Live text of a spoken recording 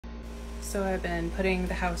So I've been putting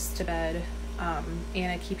the house to bed,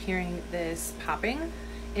 and I keep hearing this popping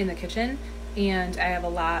in the kitchen, and I have a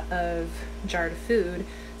lot of jarred food,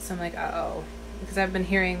 so I'm like, uh-oh, because I've been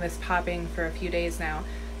hearing this popping for a few days now.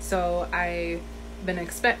 So I've been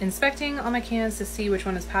inspecting all my cans to see which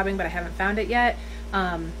one is popping, but I haven't found it yet,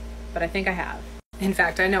 but I think I have. In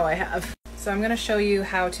fact, I know I have. So I'm going to show you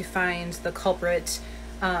how to find the culprit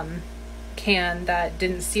can that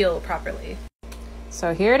didn't seal properly.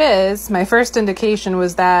 So here it is. My first indication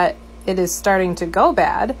was that it is starting to go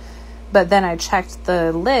bad, but then I checked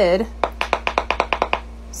the lid.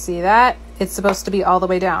 See that? It's supposed to be all the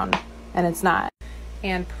way down, and it's not.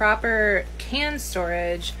 And proper can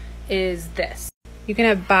storage is this. You can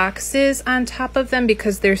have boxes on top of them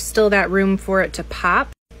because there's still that room for it to pop,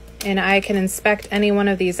 and I can inspect any one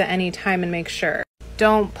of these at any time and make sure.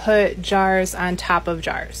 Don't put jars on top of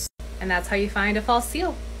jars. And that's how you find a false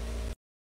seal.